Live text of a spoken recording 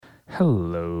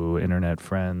Hello, Internet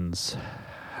friends.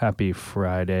 Happy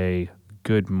Friday.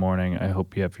 Good morning. I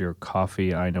hope you have your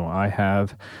coffee. I know I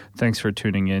have. Thanks for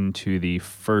tuning in to the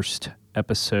first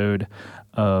episode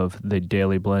of the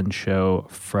Daily Blend Show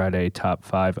Friday Top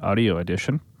 5 Audio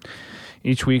Edition.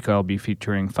 Each week I'll be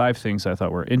featuring 5 things I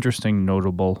thought were interesting,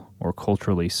 notable, or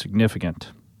culturally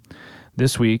significant.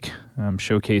 This week, I'm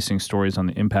showcasing stories on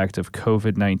the impact of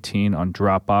COVID-19 on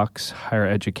Dropbox, higher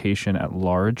education at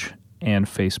large, and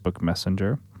Facebook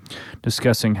Messenger,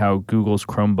 discussing how Google's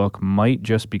Chromebook might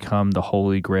just become the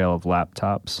holy grail of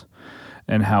laptops,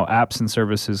 and how apps and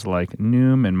services like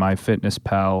Noom and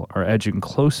MyFitnessPal are edging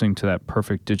closer to that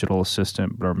perfect digital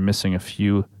assistant but are missing a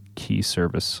few key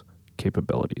service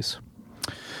capabilities.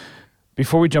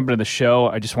 Before we jump into the show,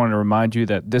 I just wanted to remind you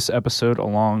that this episode,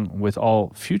 along with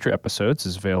all future episodes,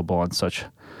 is available on such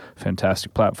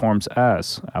fantastic platforms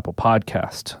as Apple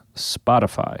Podcast,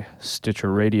 Spotify,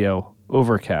 Stitcher Radio,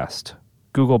 Overcast,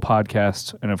 Google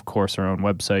Podcasts, and of course our own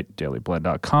website,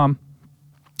 dailyblend.com.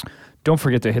 Don't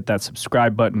forget to hit that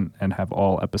subscribe button and have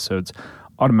all episodes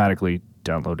automatically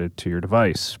downloaded to your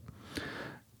device.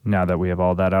 Now that we have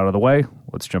all that out of the way,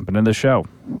 let's jump into the show.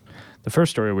 The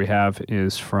first story we have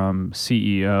is from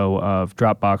CEO of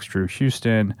Dropbox, Drew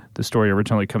Houston. The story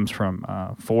originally comes from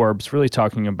Forbes, really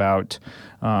talking about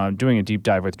doing a deep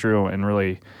dive with Drew and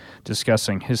really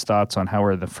discussing his thoughts on how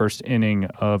we're in the first inning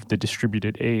of the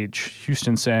distributed age.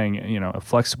 Houston saying, a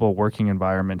flexible working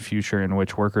environment future in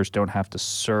which workers don't have to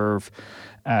serve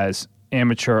as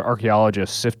amateur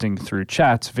archaeologists sifting through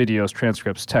chats, videos,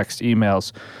 transcripts, text,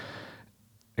 emails,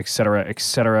 et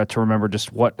cetera, to remember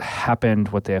just what happened,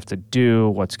 what they have to do,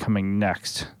 what's coming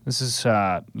next. This is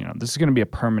going to be a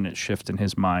permanent shift in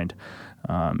his mind.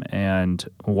 And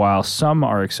while some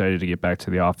are excited to get back to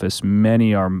the office,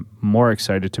 many are more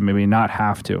excited to maybe not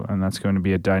have to. And that's going to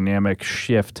be a dynamic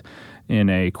shift in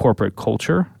a corporate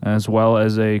culture as well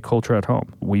as a culture at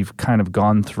home. We've kind of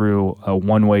gone through a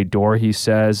one-way door, he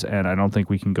says, and I don't think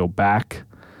we can go back.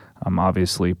 I'm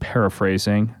obviously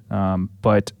paraphrasing,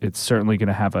 but it's certainly going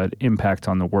to have an impact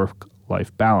on the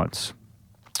work-life balance.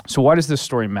 So why does this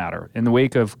story matter? In the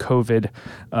wake of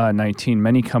COVID-19,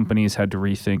 many companies had to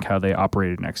rethink how they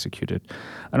operated and executed.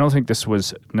 I don't think this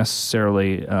was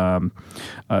necessarily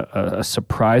a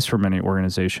surprise for many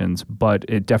organizations, but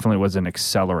it definitely was an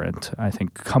accelerant. I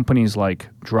think companies like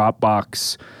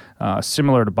Dropbox,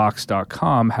 similar to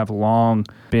Box.com, have long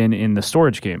been in the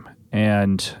storage game.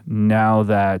 And now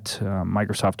that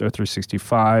Microsoft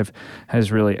O365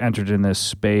 has really entered in this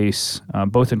space,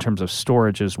 both in terms of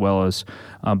storage as well as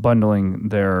bundling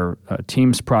their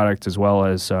Teams product as well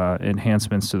as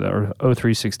enhancements to their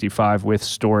O365 with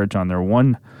storage on their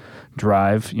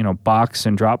OneDrive, Box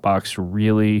and Dropbox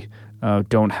really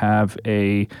don't have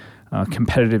a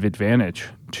competitive advantage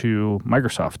to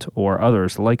Microsoft or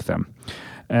others like them.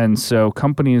 And so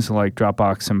companies like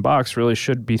Dropbox and Box really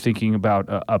should be thinking about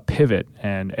a pivot,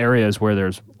 and areas where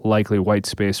there's likely white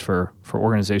space for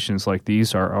organizations like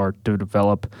these are to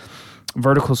develop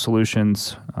vertical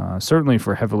solutions, certainly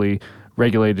for heavily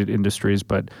regulated industries,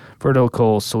 but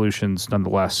vertical solutions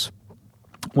nonetheless.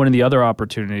 One of the other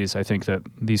opportunities I think that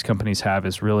these companies have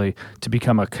is really to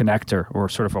become a connector or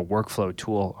sort of a workflow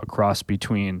tool across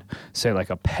between, say, like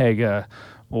a Pega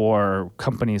or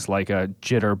companies like a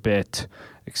Jitterbit,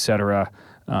 et cetera,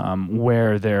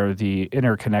 where they're the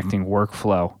interconnecting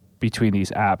workflow between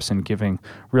these apps and giving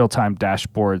real-time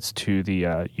dashboards to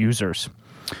the users.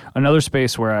 Another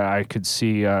space where I could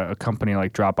see a company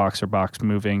like Dropbox or Box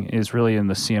moving is really in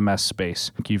the CMS space.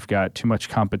 You've got too much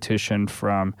competition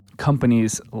from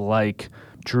companies like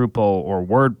Drupal or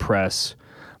WordPress,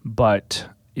 but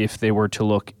if they were to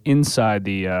look inside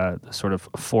the sort of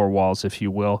four walls, if you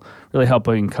will, really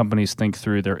helping companies think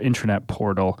through their intranet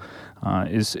portal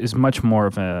is much more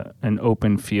of an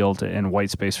open field and white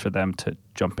space for them to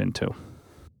jump into.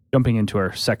 Jumping into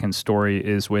our second story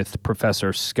is with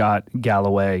Professor Scott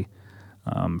Galloway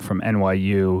from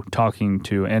NYU talking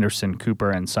to Anderson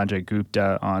Cooper and Sanjay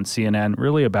Gupta on CNN,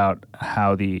 really about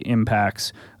how the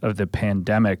impacts of the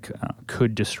pandemic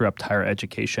could disrupt higher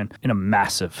education in a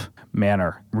massive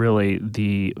manner. Really,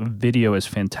 the video is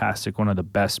fantastic, one of the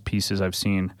best pieces I've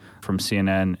seen from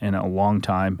CNN in a long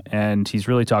time. And he's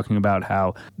really talking about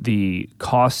how the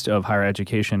cost of higher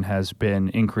education has been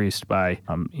increased by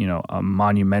a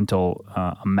monumental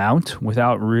amount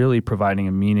without really providing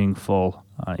a meaningful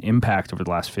impact over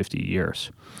the last 50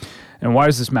 years. And why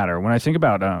does this matter? When I think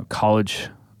about college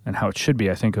and how it should be,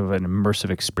 I think of an immersive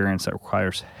experience that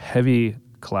requires heavy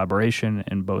collaboration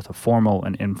in both a formal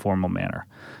and informal manner.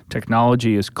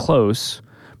 Technology is close,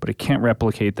 but it can't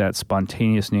replicate that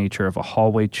spontaneous nature of a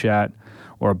hallway chat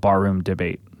or a barroom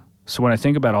debate. So when I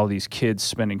think about all these kids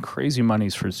spending crazy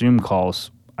monies for Zoom calls,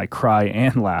 I cry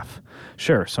and laugh.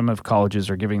 Sure, some of colleges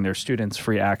are giving their students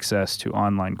free access to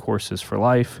online courses for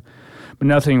life, but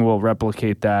nothing will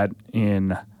replicate that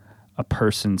in a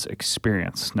person's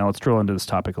experience. Now let's drill into this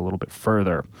topic a little bit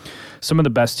further. Some of the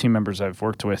best team members I've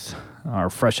worked with are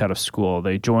fresh out of school.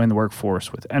 They join the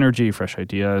workforce with energy, fresh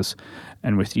ideas,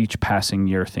 and with each passing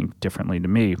year think differently to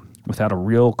me. Without a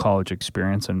real college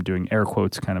experience, I'm doing air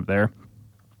quotes kind of there,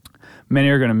 many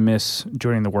are going to miss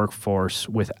joining the workforce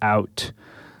without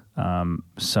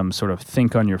some sort of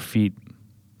think on your feet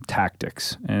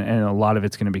tactics. And a lot of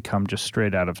it's going to become just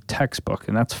straight out of textbook,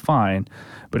 and that's fine,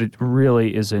 but it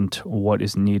really isn't what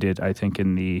is needed, I think,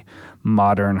 in the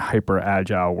modern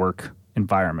hyper-agile work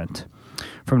environment.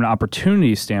 From an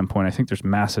opportunity standpoint, I think there's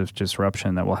massive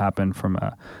disruption that will happen from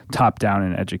a top-down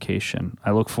in education.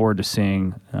 I look forward to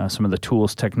seeing some of the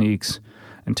tools, techniques,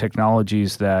 and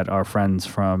technologies that our friends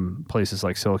from places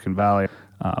like Silicon Valley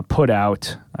put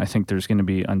out. I think there's going to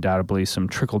be undoubtedly some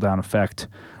trickle-down effect,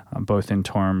 both in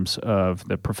terms of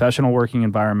the professional working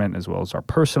environment as well as our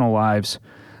personal lives,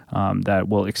 that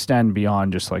will extend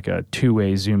beyond just like a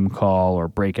two-way Zoom call or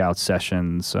breakout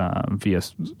sessions via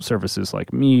services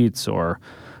like Meets or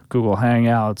Google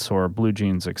Hangouts or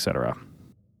BlueJeans, etc.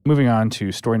 Moving on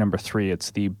to story number 3,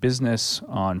 it's the business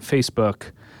on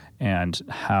Facebook and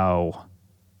how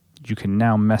you can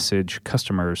now message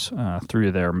customers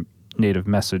through their native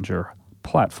messenger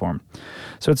platform.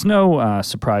 So it's no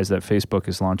surprise that Facebook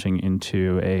is launching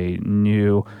into a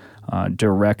new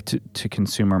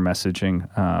direct-to-consumer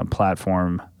messaging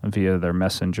platform via their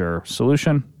messenger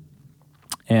solution.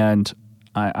 And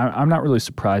I'm not really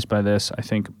surprised by this. I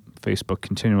think Facebook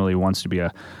continually wants to be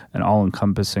an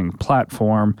all-encompassing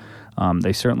platform.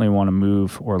 They certainly want to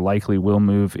move, or likely will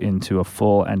move, into a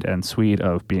full end-to-end suite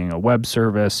of being a web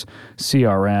service,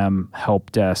 CRM,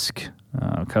 help desk,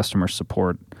 customer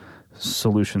support,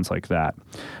 solutions like that.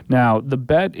 Now, the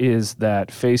bet is that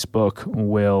Facebook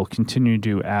will continue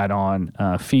to add on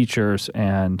features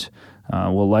and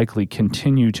will likely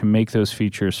continue to make those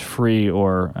features free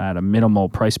or at a minimal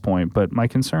price point. But my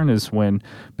concern is when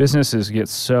businesses get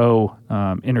so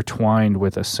intertwined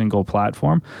with a single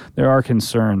platform, there are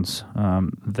concerns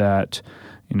that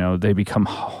they become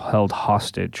held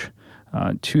hostage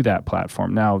to that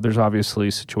platform. Now, there's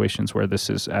obviously situations where this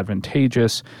is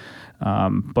advantageous,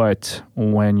 but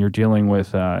when you're dealing with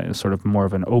sort of more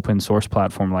of an open source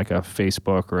platform like a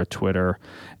Facebook or a Twitter,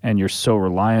 and you're so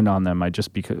reliant on them, I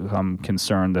just become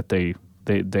concerned that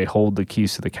they hold the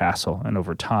keys to the castle, and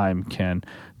over time can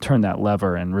turn that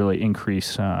lever and really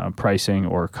increase pricing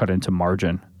or cut into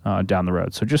margin down the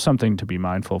road. So just something to be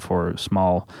mindful for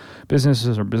small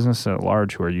businesses or businesses at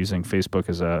large who are using Facebook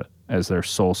as their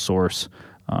sole source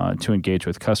to engage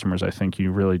with customers. I think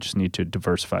you really just need to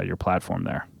diversify your platform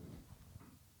there.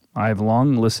 I've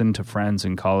long listened to friends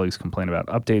and colleagues complain about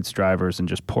updates, drivers, and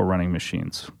just poor running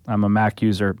machines. I'm a Mac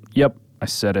user. Yep, I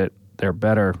said it. They're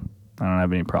better. I don't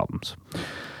have any problems.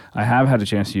 I have had a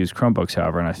chance to use Chromebooks,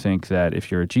 however, and I think that if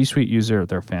you're a G Suite user,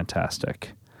 they're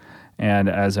fantastic. And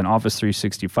as an Office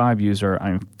 365 user,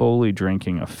 I'm fully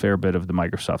drinking a fair bit of the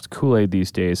Microsoft Kool-Aid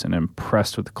these days and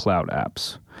impressed with the cloud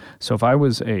apps. So if I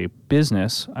was a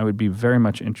business, I would be very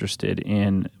much interested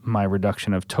in my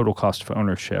reduction of total cost of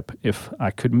ownership. If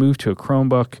I could move to a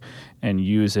Chromebook and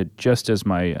use it just as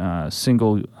my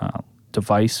single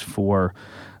device for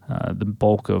the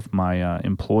bulk of my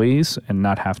employees and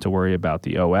not have to worry about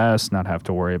the OS, not have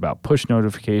to worry about push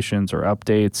notifications or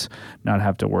updates, not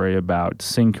have to worry about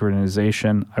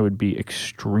synchronization, I would be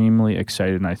extremely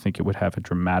excited, and I think it would have a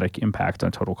dramatic impact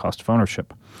on total cost of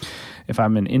ownership. If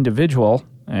I'm an individual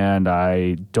and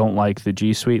I don't like the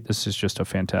G Suite, this is just a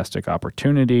fantastic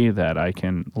opportunity that I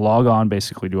can log on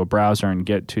basically to a browser and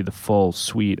get to the full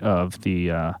suite of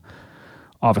the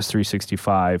Office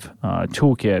 365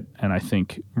 toolkit, and I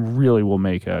think really will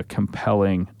make a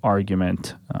compelling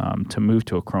argument to move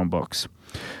to a Chromebooks.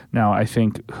 Now, I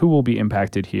think who will be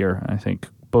impacted here? I think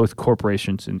both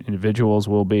corporations and individuals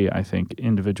will be. I think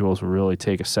individuals will really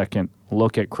take a second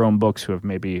look at Chromebooks who have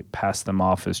maybe passed them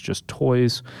off as just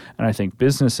toys, and I think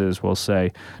businesses will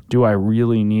say, do I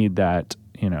really need that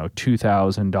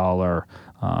 $2,000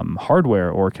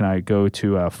 hardware, or can I go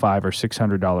to a $500 or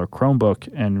 $600 Chromebook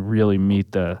and really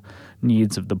meet the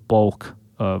needs of the bulk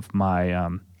of my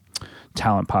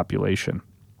talent population?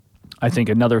 I think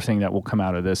another thing that will come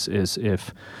out of this is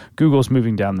if Google's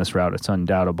moving down this route, it's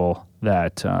undoubtable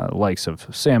that likes of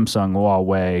Samsung,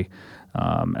 Huawei,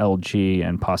 LG,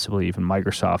 and possibly even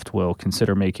Microsoft will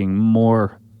consider making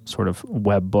more sort of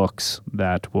web books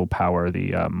that will power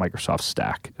the Microsoft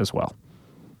stack as well.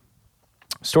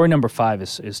 Story number 5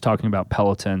 is talking about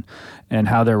Peloton and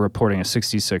how they're reporting a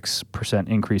 66%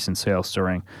 increase in sales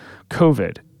during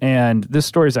COVID. And this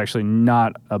story is actually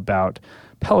not about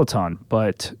Peloton,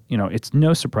 but it's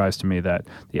no surprise to me that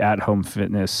the at-home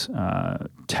fitness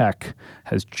tech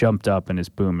has jumped up and is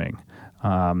booming.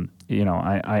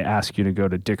 I ask you to go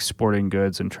to Dick's Sporting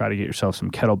Goods and try to get yourself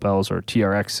some kettlebells or a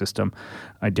TRX system.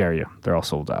 I dare you. They're all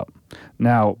sold out.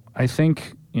 Now, I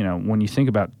think, when you think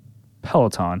about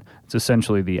Peloton, it's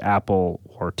essentially the Apple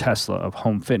or Tesla of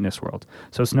home fitness world.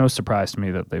 So it's no surprise to me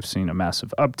that they've seen a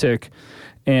massive uptick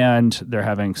and they're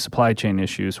having supply chain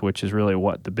issues, which is really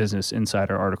what the Business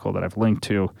Insider article that I've linked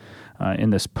to in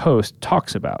this post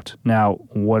talks about. Now,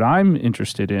 what I'm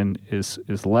interested in is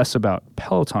less about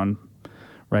Peloton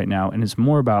right now and is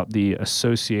more about the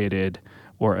associated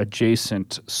or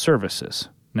adjacent services.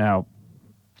 Now,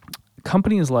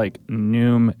 companies like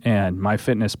Noom and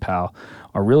MyFitnessPal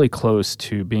are really close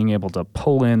to being able to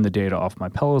pull in the data off my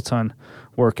Peloton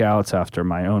workouts after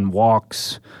my own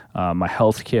walks, my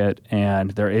health kit,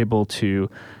 and they're able to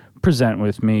present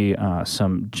with me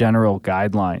some general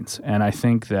guidelines. And I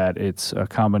think that it's a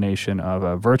combination of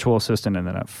a virtual assistant and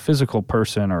then a physical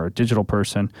person or a digital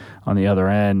person on the other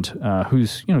end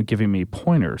who's giving me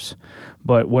pointers.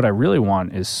 But what I really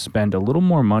want is spend a little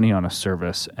more money on a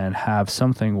service and have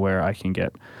something where I can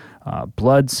get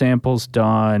blood samples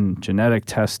done, genetic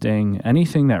testing,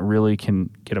 anything that really can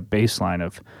get a baseline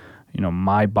of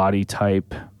my body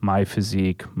type, my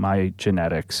physique, my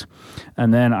genetics.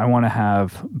 And then I want to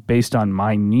have, based on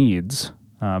my needs,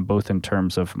 both in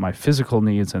terms of my physical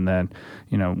needs and then,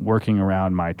 working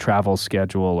around my travel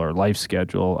schedule or life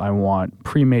schedule, I want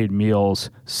pre-made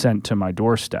meals sent to my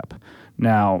doorstep.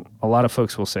 Now, a lot of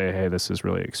folks will say, hey, this is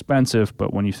really expensive,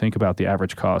 but when you think about the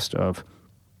average cost of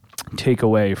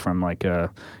takeaway from like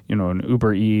an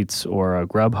Uber Eats or a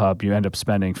Grubhub, you end up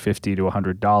spending $50 to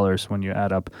 $100 when you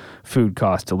add up food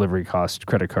costs, delivery costs,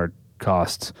 credit card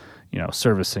costs,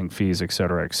 servicing fees, et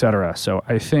cetera, et cetera. So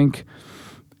I think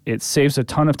it saves a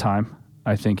ton of time.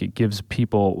 I think it gives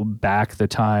people back the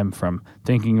time from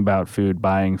thinking about food,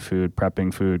 buying food,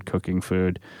 prepping food, cooking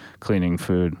food, cleaning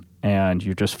food, and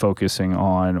you're just focusing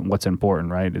on what's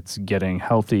important, right? It's getting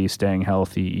healthy, staying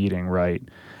healthy, eating right.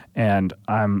 And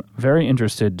I'm very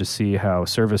interested to see how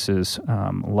services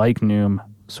like Noom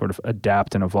sort of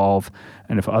adapt and evolve,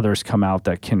 and if others come out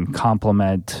that can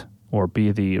complement or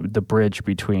be the bridge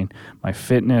between my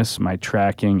fitness, my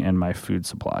tracking, and my food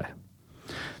supply.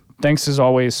 Thanks as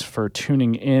always for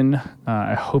tuning in.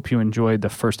 I hope you enjoyed the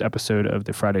first episode of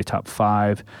the Friday Top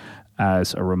 5.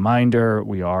 As a reminder,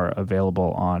 we are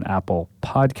available on Apple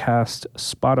Podcast,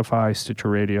 Spotify, Stitcher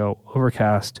Radio,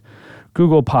 Overcast,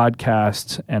 Google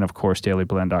Podcasts, and of course,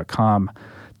 dailyblend.com.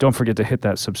 Don't forget to hit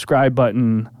that subscribe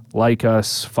button, like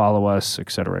us, follow us,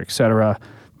 etc., etc.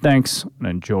 Thanks, and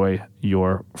enjoy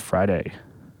your Friday.